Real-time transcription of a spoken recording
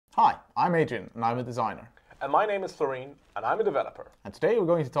Hi, I'm Adrian, and I'm a designer. And my name is Florine, and I'm a developer. And today we're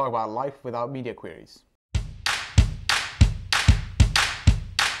going to talk about life without media queries.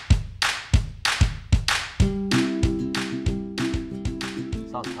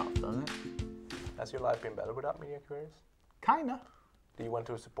 Sounds tough, doesn't it? Has your life been better without media queries? Kinda. Do you went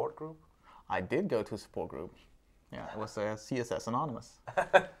to a support group? I did go to a support group. Yeah, it was CSS Anonymous.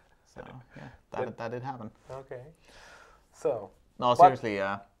 So, yeah, that did happen. Okay. So... No, seriously,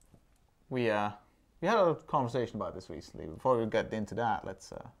 we had a conversation about this recently. Before we get into that,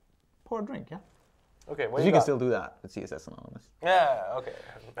 let's pour a drink, yeah? Okay, Because you can still do that with CSS Anonymous. Yeah, okay.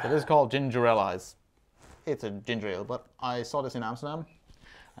 So this is called Gingerella. It's a ginger ale, but I saw this in Amsterdam.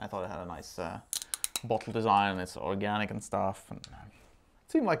 I thought it had a nice bottle design, and it's organic and stuff. And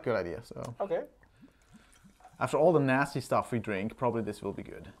it seemed like a good idea, so... Okay. After all the nasty stuff we drink, probably this will be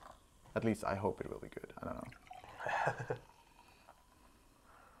good. At least I hope it will be good. I don't know.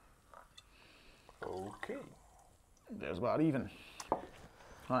 Okay. There's about even.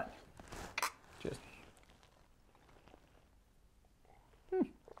 Alright. Cheers.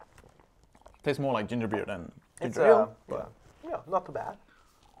 Tastes more like ginger beer than ginger ale. But yeah, not too bad.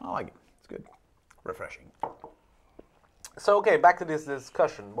 I like it. It's good. Refreshing. So, okay, back to this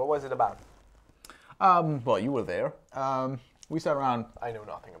discussion. What was it about? Well, you were there. We sat around. I know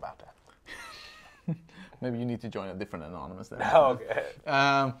nothing about that. Maybe you need to join a different Anonymous there. Okay.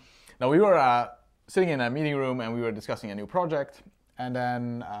 No, we were sitting in a meeting room and we were discussing a new project. And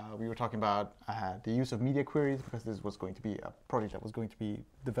then we were talking about the use of media queries, because this was going to be a project that was going to be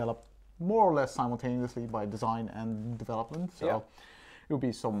developed more or less simultaneously by design and development. So it would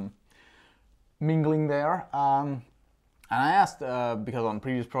be some mingling there. And I asked, because on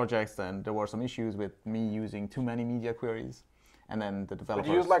previous projects then there were some issues with me using too many media queries. And then the developers...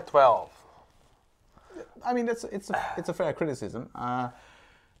 But you used like 12. I mean, it's a fair criticism.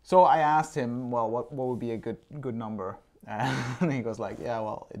 So I asked him, well, what would be a good number? And he goes like, yeah,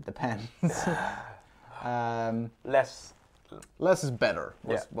 well, it depends. Less is better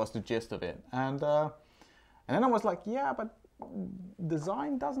was the gist of it. And then I was like, yeah, but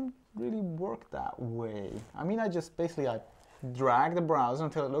design doesn't really work that way. I mean, I drag the browser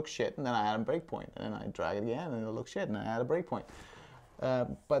until it looks shit, and then I add a breakpoint, and then I drag it again, and it looks shit, and then I add a breakpoint.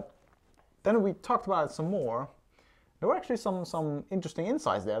 But then we talked about it some more. There were actually some interesting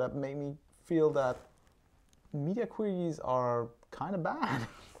insights there that made me feel that media queries are kind of bad.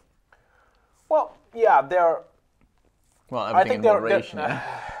 Well, yeah, they're... Well, everything in moderation.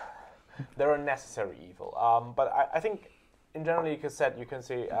 They're a necessary evil. But I think, in general, you can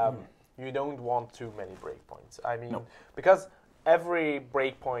say you don't want too many breakpoints. I mean, because every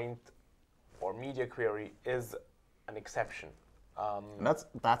breakpoint or media query is an exception. And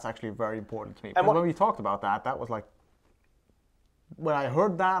that's actually very important to me. Because when we talked about that, that was like, when I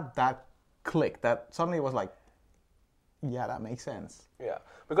heard that clicked. That suddenly was like, yeah, that makes sense. Yeah,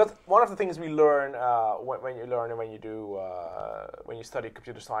 because one of the things we learn when you study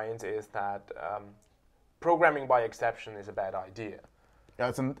computer science is that programming by exception is a bad idea.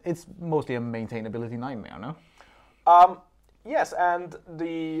 Yeah, it's mostly a maintainability nightmare, no? Yes, and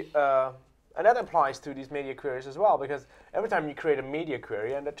and that applies to these media queries as well, because every time you create a media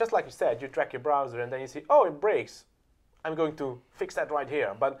query, and just like you said, you track your browser and then you see, oh, it breaks. I'm going to fix that right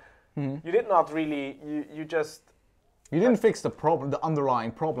here. But you did not really, you just... You didn't fix the problem, the underlying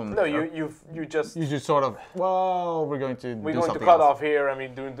problem. No, you just... You just sort of, well, we're going to cut off here and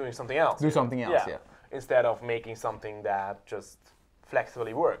we're doing something else. Do something else, yeah. Instead of making something that just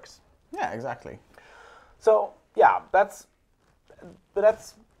flexibly works. Yeah, exactly. So, yeah,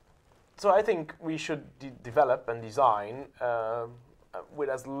 so I think we should develop and design with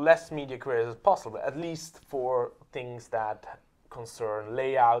as less media queries as possible, at least for things that concern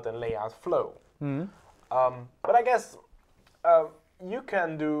layout and layout flow. But I guess you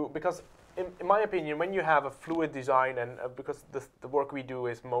can do, because in my opinion, when you have a fluid design, and because the work we do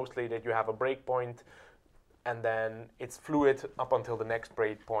is mostly that you have a breakpoint, and then it's fluid up until the next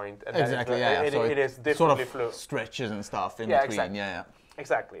breakpoint. And exactly, then so it is differently sort of fluid. Stretches and stuff in between, exactly.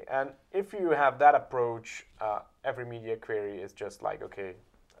 Exactly, and if you have that approach, every media query is just like, okay,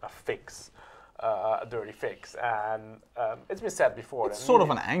 a fix, a dirty fix, and it's been said before. It's sort of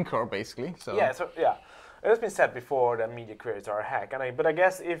an anchor, basically. So. Yeah, it's been said before that media queries are a hack, but I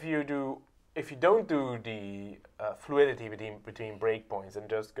guess if you don't do the fluidity between breakpoints and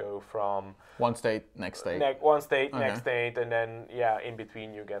just go from one state, next state, next state, and then in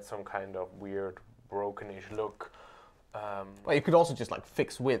between you get some kind of weird brokenish look. Well, you could also just like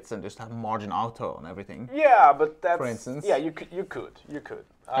fix widths and just have margin auto on everything. Yeah, but that's... For instance. Yeah, you could. You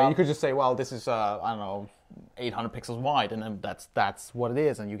could just say, well, this is, I don't know, 800 pixels wide, and then that's what it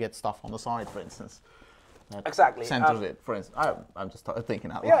is, and you get stuff on the side, for instance. That exactly. centers it, for instance. I'm just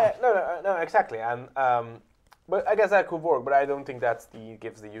thinking out loud. Yeah, no, exactly. And but I guess that could work, but I don't think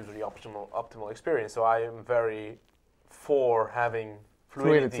gives the user the optimal experience. So I am very for having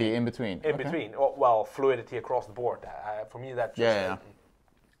fluidity in between. In between. Well, fluidity across the board. For me, that just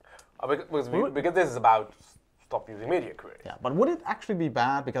because this is about stop using media queries. Yeah, but would it actually be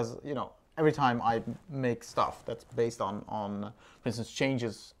bad? Because every time I make stuff that's based on for instance,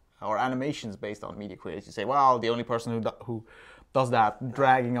 changes or animations based on media queries, you say, well, the only person who does that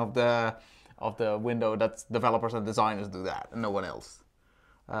dragging of the window, that's developers and designers do that, and no one else.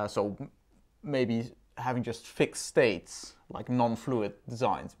 So maybe having just fixed states like non-fluid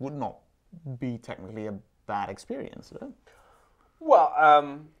designs would not be technically a bad experience. Well,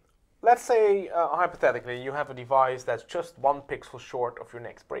 let's say hypothetically you have a device that's just 1 pixel short of your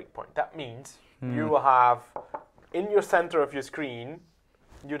next breakpoint. That means you will have in your center of your screen,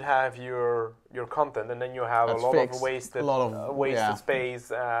 you'd have your content, and then you have that's a lot fixed. of wasted space.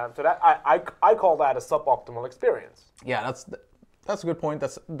 So that I call that a suboptimal experience. Yeah, that's a good point.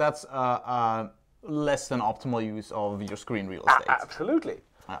 That's less than optimal use of your screen real estate. Absolutely.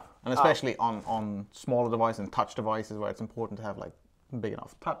 Yeah. And especially on smaller devices and touch devices where it's important to have like big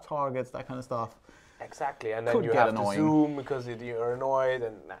enough tap targets, that kind of stuff. Exactly, and then you have to zoom because you're annoyed,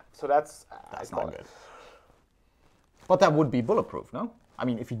 and so that's not good. But that would be bulletproof, no? I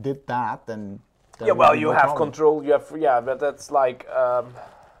mean, if you did that, then yeah. Well, you have control. You have but that's like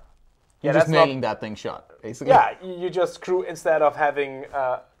you're just nailing that thing shut, basically. Yeah, you just screw instead of having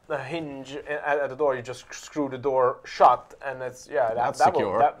a hinge at the door. You just screw the door shut, and that's that's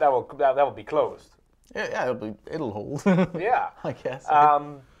secure. That will be closed. Yeah, it'll hold. Yeah, I guess.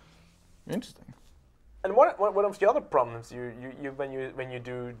 Interesting. And one of the other problems you when you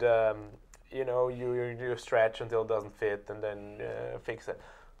do the you do a stretch until it doesn't fit and then fix it.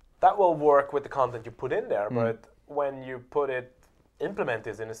 That will work with the content you put in there, but when you implement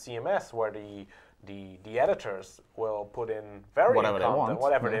this in a CMS where the editors will put in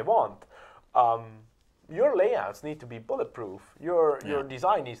whatever they want, your layouts need to be bulletproof. Your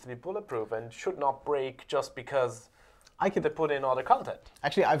design needs to be bulletproof and should not break just because they put in other content.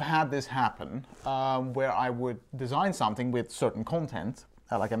 Actually, I've had this happen where I would design something with certain content,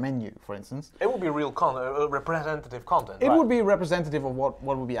 like a menu, for instance. It would be real representative content. It would be representative of what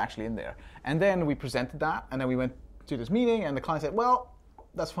would be actually in there. And then we presented that, and then we went to this meeting, and the client said, well,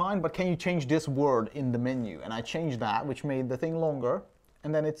 that's fine, but can you change this word in the menu? And I changed that, which made the thing longer,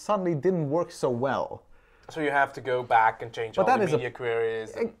 and then it suddenly didn't work so well. So you have to go back and change all the media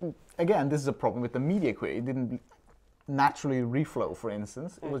queries. Again, this is a problem with the media query. It didn't naturally reflow, for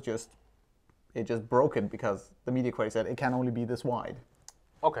instance. It just broke it because the media query said it can only be this wide.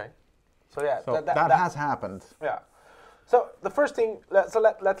 Okay, so yeah, that has happened. Yeah. So the first thing,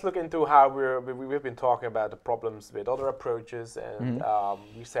 let's look into how we've been talking about the problems with other approaches, and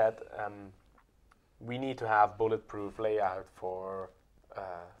we said we need to have bulletproof layout for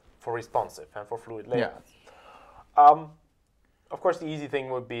responsive and for fluid layouts. Yeah. Of course, the easy thing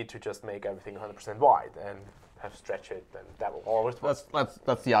would be to just make everything 100% wide and have stretch it, and that will always work.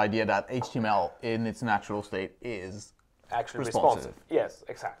 That's the idea that HTML in its natural state is actually responsive. Yes,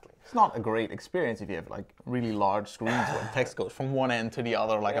 exactly. It's not a great experience if you have like really large screens where text goes from one end to the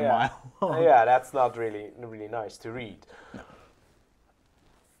other like a mile. Yeah, that's not really nice to read. No.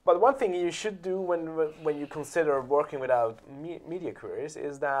 But one thing you should do when you consider working without media queries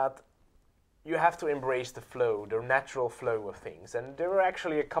is that you have to embrace the flow, the natural flow of things. And there are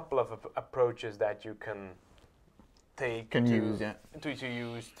actually a couple of approaches that you can take to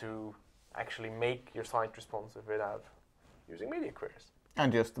use to actually make your site responsive without using media queries.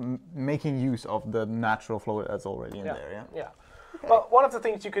 And just making use of the natural flow that's already in there, Yeah. Okay. Well, one of the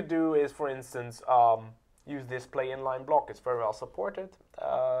things you could do is, for instance, use display inline-block. It's very well supported.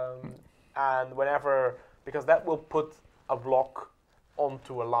 And because that will put a block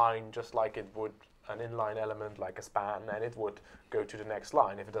onto a line just like it would an inline element like a span, and it would go to the next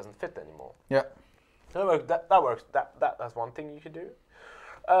line if it doesn't fit anymore. Yeah. So that works. That's one thing you could do.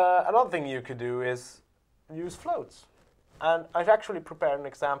 Another thing you could do is use floats. And I've actually prepared an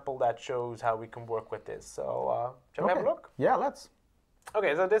example that shows how we can work with this. So shall we have a look? Yeah, let's.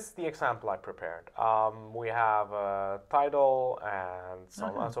 Okay, so this is the example I prepared. We have a title and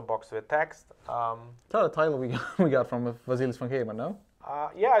some box with text. That's the title we got from Vasilis van Gemer, no?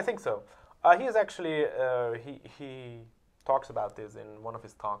 Yeah, I think so. He is actually he talks about this in one of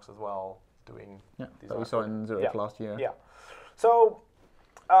his talks as well, doing. Yeah, that we saw in Zurich last year. Yeah. So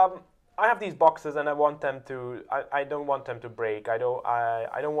I have these boxes, and I want them to. I don't want them to break. I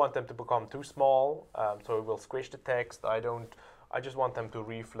don't want them to become too small, so it will squish the text. I just want them to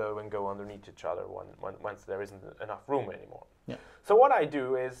reflow and go underneath each other once there isn't enough room anymore. Yeah. So what I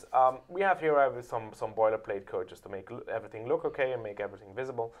do is, we have here some boilerplate code just to make everything look okay and make everything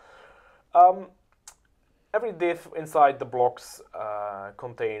visible. Every div inside the blocks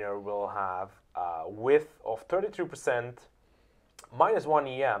container will have a width of 32%, minus 1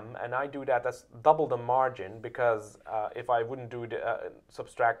 EM, and I do that as double the margin, because if I wouldn't do the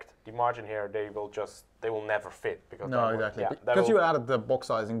subtract the margin here, they will never fit, because no, exactly, because you added the box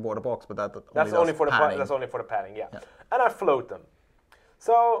sizing border box, but that's only for the padding. That's only for the padding, yeah. And I float them.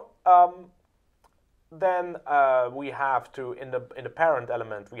 So then we have to, in the parent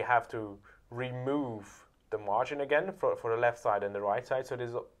element, we have to remove the margin again for the left side and the right side. So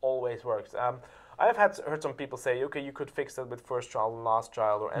this always works. I have heard some people say, okay, you could fix that with first child, last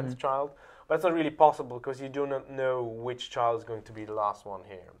child, or nth child, but it's not really possible, because you do not know which child is going to be the last one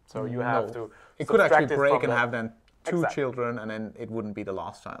here. So you have to. It could actually break and have then two children, and then it wouldn't be the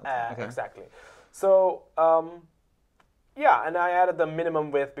last child. Okay. Exactly. So yeah, and I added the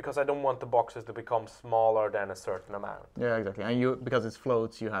minimum width because I don't want the boxes to become smaller than a certain amount. Yeah, exactly. And because it's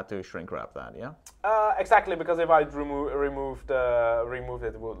floats, you had to shrink wrap that, yeah? Exactly, because if I remove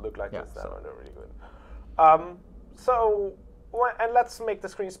it, it would look like this. That would look really good. And let's make the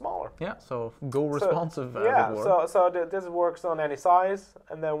screen smaller. Yeah, so go responsive, as it were. So this works on any size,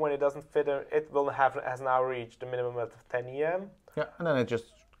 and then when it doesn't fit, it has now reached the minimum of 10 EM. Yeah, and then it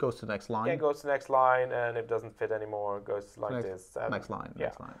just goes to the next line. Yeah, it goes to the next line, and if it doesn't fit anymore, it goes like this. Next line,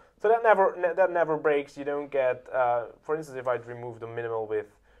 next line. So that never breaks. You don't get, for instance, if I'd remove the minimal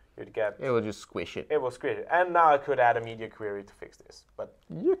width, you'd get. It will just squish it. It will squish it. And now I could add a media query to fix this, but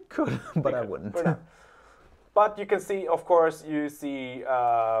you could, but I wouldn't. But you can see, of course, you see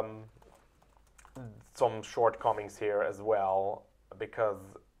some shortcomings here as well, because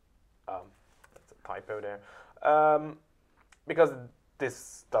that's a typo there. Because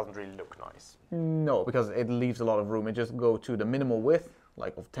this doesn't really look nice. No, because it leaves a lot of room. It just go to the minimal width,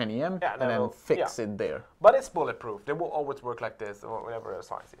 like of 10 EM, and then fix it there. But it's bulletproof. They will always work like this, or whatever the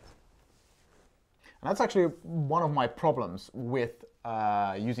size is. And that's actually one of my problems with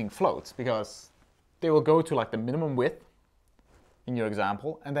using floats, because they will go to like the minimum width in your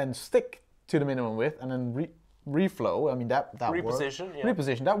example, and then stick to the minimum width, and then reflow. I mean, that reposition, works.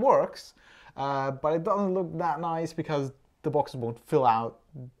 Reposition, that works, but it doesn't look that nice because the boxes won't fill out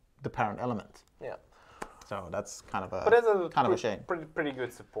the parent element. Yeah. So that's kind of a a shame. Pretty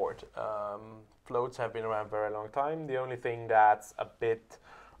good support. Floats have been around for a long time. The only thing that's a bit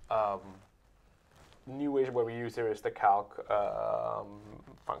newish where we use here is the calc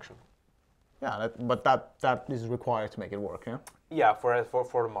function. Yeah, but that is required to make it work, yeah? Yeah, for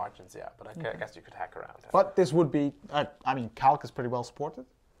the margins, yeah. But I guess you could hack around that. But this would be, I mean, calc is pretty well supported.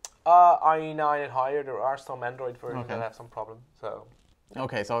 IE9 and higher, there are some Android versions that have some problems. So.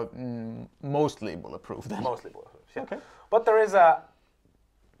 Okay, so mostly bulletproof then. Mostly bulletproof, yeah. Okay. But there is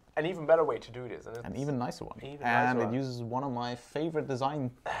an even better way to do this. And an even nicer one. It uses one of my favorite design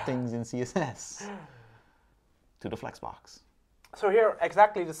things in CSS. To the flexbox. So here,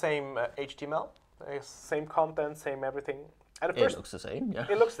 exactly the same HTML, same content, same everything. And it looks the same, yeah.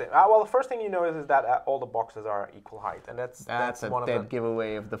 It looks the same. Well, the first thing you notice is that all the boxes are equal height, and that's a one dead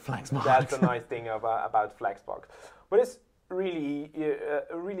giveaway of the flexbox. That's the nice thing about flexbox. But it's really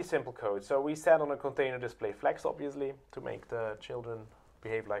a really simple code. So we set on a container display flex, obviously, to make the children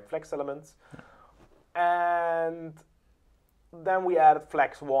behave like flex elements, and then we added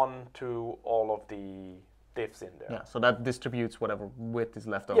flex1 to all of the divs in there. Yeah, so that distributes whatever width is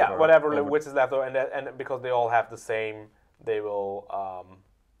left over. Yeah, whatever width is left over, and because they all have the same, they will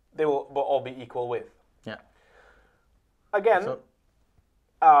all be equal width. Yeah. Again,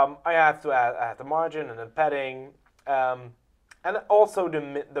 I have to add the margin and then padding, and also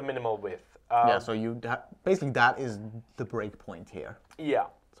the minimal width. Yeah, so basically that is the breakpoint here. Yeah.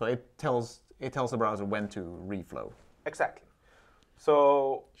 So it tells the browser when to reflow. Exactly.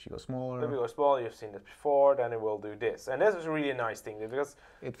 So if you go smaller. If you go smaller, you've seen this before, then it will do this. And this is really a nice thing because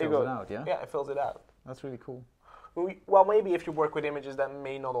it fills it out, yeah? Yeah, it fills it out. That's really cool. Well, maybe if you work with images, that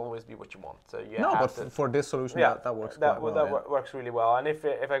may not always be what you want. So for this solution, that works quite well. That works really well. And if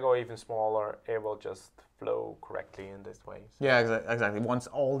I go even smaller, it will just flow correctly in this way. So yeah, exactly. Once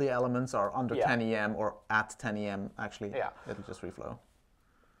all the elements are under 10 EM or at 10 EM, actually, it'll just reflow.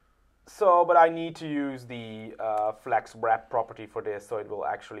 So, but I need to use the flex wrap property for this, so it will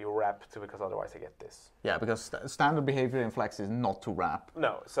actually wrap to, because otherwise I get this. Yeah, because standard behavior in Flex is not to wrap.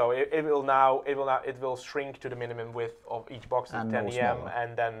 No, so it will shrink to the minimum width of each box at 10 EM,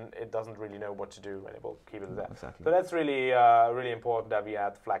 and then it doesn't really know what to do, and it will keep it at that. Exactly. So that's really really important that we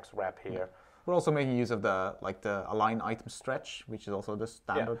add flex wrap here. Yeah. We're also making use of the align item stretch, which is also the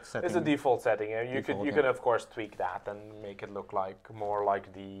standard setting. It's a default setting. You can of course tweak that and make it look like more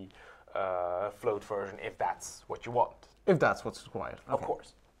like the float version if that's what you want. If that's what's required. Okay. Of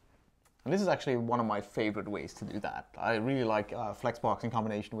course. And this is actually one of my favorite ways to do that. I really like Flexbox in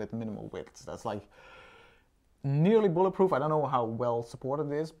combination with minimal widths. That's like nearly bulletproof. I don't know how well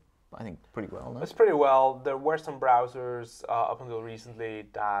supported it is. I think pretty well. No? It's pretty well. There were some browsers up until recently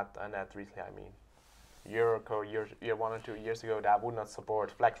that, and that recently I mean, year 1 or 2 years ago, that would not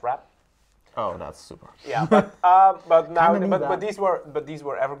support flex wrap. Oh, that's super. Yeah, but now, but these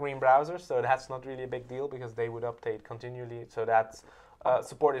were evergreen browsers, so that's not really a big deal because they would update continually. So that's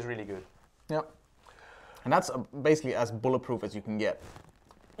support is really good. Yeah, and that's basically as bulletproof as you can get.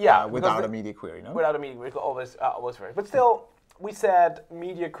 Yeah, without a media query, no? Without a media query, always very. But still, we said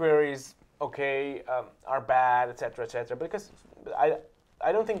media queries, okay, are bad, etc., etc. Because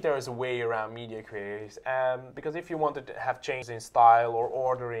I don't think there is a way around media queries, because if you wanted to have changes in style or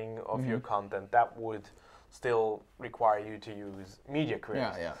ordering of your content, that would still require you to use media queries.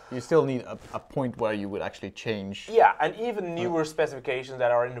 Yeah, yeah. You still need a point where you would actually change. Yeah, and even newer specifications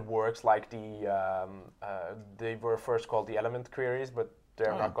that are in the works, like they were first called the element queries, but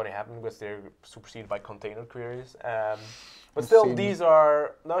they're not going to happen because they're superseded by container queries. But still, these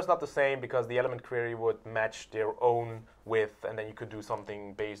are, no, it's not the same because the element query would match their own width, and then you could do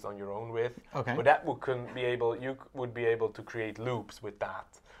something based on your own width. Okay. But that you would be able to create loops with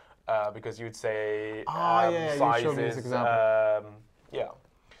that, because you'd say yeah, sizes. you showed me this example. Yeah.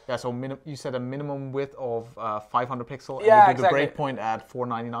 Yeah, so you said a minimum width of 500 pixel, yeah, and you do the breakpoint at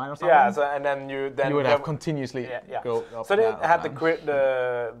 499 or something. Yeah, so, and then you would have continuously go up. So they had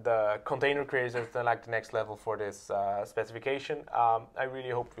the container queries as like the next level for this specification. I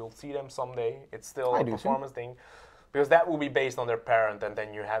really hope we'll see them someday. It's still a performance thing, because that will be based on their parent, and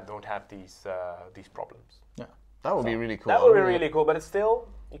then you don't have these problems. Yeah, that would be really cool. That would be really cool, but it's still,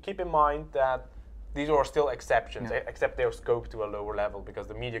 you keep in mind that these are still exceptions, except they're scoped to a lower level, because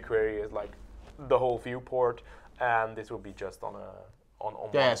the media query is like the whole viewport, and this will be just on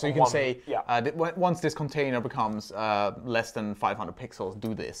one. So you can say, once this container becomes less than 500 pixels,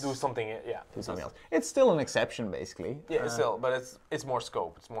 do this. Do something, do something else. It's still an exception, basically. Yeah, still, but it's more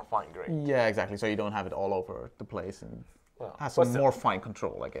scope, it's more fine-grained. Yeah, exactly. So you don't have it all over the place, and has some more fine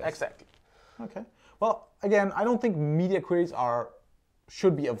control, I guess. Exactly. Okay. Well, again, I don't think media queries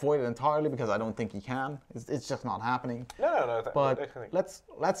should be avoided entirely, because I don't think you can. It's just not happening. No. But let's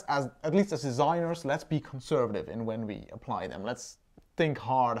at least as designers, let's be conservative in when we apply them. Let's think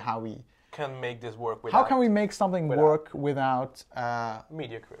hard how we can make this work. How can we make something work without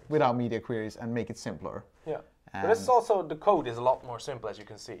media queries? Without media queries, and make it simpler. Yeah. But it's also, the code is a lot more simple, as you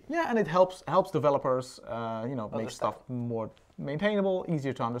can see. Yeah, and it helps developers, make stuff more maintainable,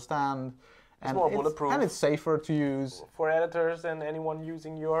 easier to understand. It's more bulletproof. And it's safer to use. For editors and anyone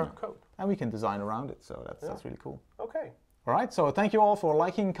using your code. And we can design around it, so that's really cool. Okay. All right, so thank you all for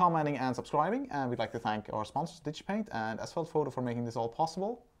liking, commenting, and subscribing. And we'd like to thank our sponsors, DigiPaint and Asphalt Photo, for making this all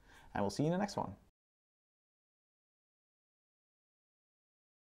possible. And we'll see you in the next one.